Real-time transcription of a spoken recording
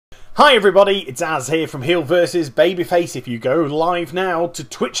Hi everybody, it's Az here from Heel vs Babyface. If you go live now to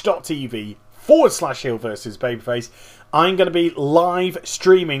twitch.tv/Heel vs Babyface, I'm going to be live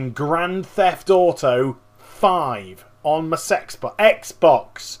streaming Grand Theft Auto 5 on my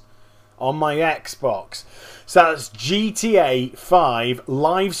Xbox. On my Xbox. So that's GTA 5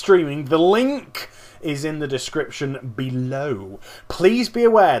 live streaming. The link is in the description below. Please be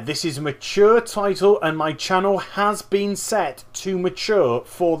aware this is a mature title and my channel has been set to mature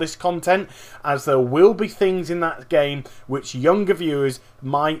for this content, as there will be things in that game which younger viewers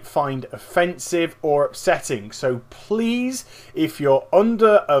might find offensive or upsetting. So please, if you're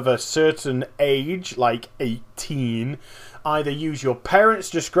under of a certain age, like 18, either use your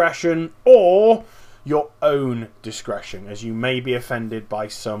parents' discretion or your own discretion, as you may be offended by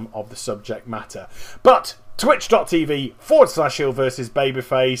some of the subject matter. But twitch.tv/Heel vs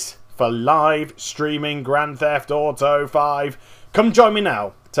Babyface for live streaming Grand Theft Auto 5. Come join me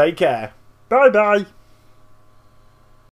now. Take care. Bye bye.